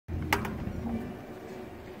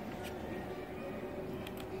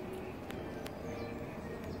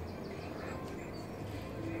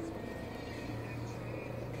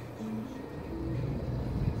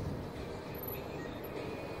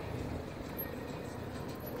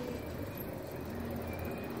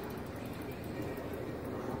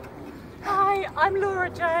I'm Laura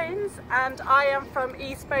Jones and I am from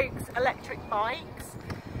Espokes Electric Bikes.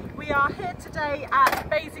 We are here today at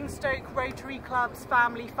Basingstoke Rotary Club's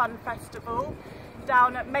Family Fun Festival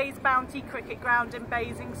down at Mays Bounty Cricket Ground in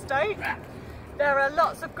Basingstoke. There are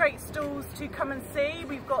lots of great stalls to come and see.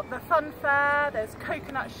 We've got the fun fair, there's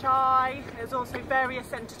coconut shy, there's also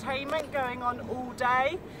various entertainment going on all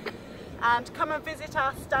day. And come and visit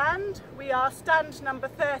our stand. We are stand number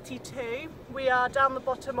 32. We are down the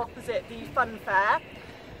bottom opposite the fun fair.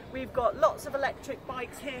 We've got lots of electric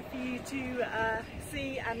bikes here for you to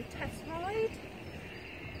see and test ride.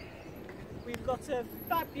 We've got a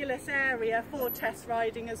fabulous area for test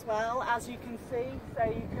riding as well, as you can see. So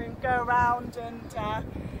you can go around and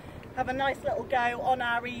have a nice little go on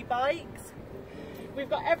our e-bikes. We've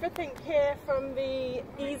got everything here from the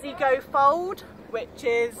EZEGO Fold, which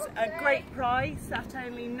is a great price at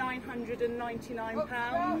only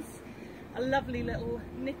 £999. A lovely little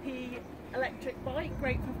nippy electric bike,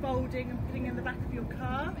 great for folding and putting in the back of your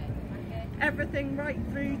car. Everything right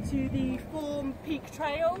through to the Forme Peak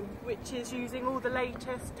Trail, which is using all the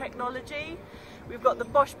latest technology. We've got the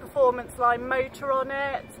Bosch Performance Line motor on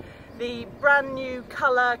it, the brand new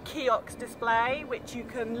colour kiosk display, which you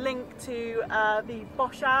can link to the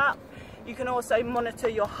Bosch app. You can also monitor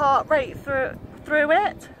your heart rate through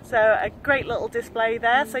it, so a great little display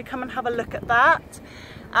there, so come and have a look at that.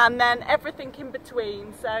 And then everything in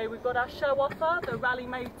between, so we've got our show offer, the Raleigh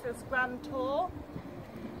Motors Grand Tour,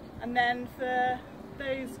 and then for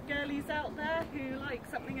those girlies out there who like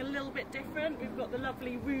something a little bit different, we've got the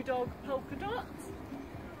lovely Roodog polka dots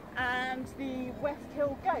and the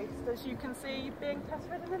Westhill Ghost, as you can see being test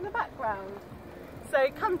ridden in the background. So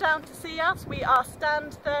come down to see us. We are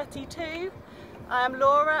stand 32. I am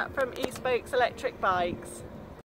Laura from Espokes Electric Bikes.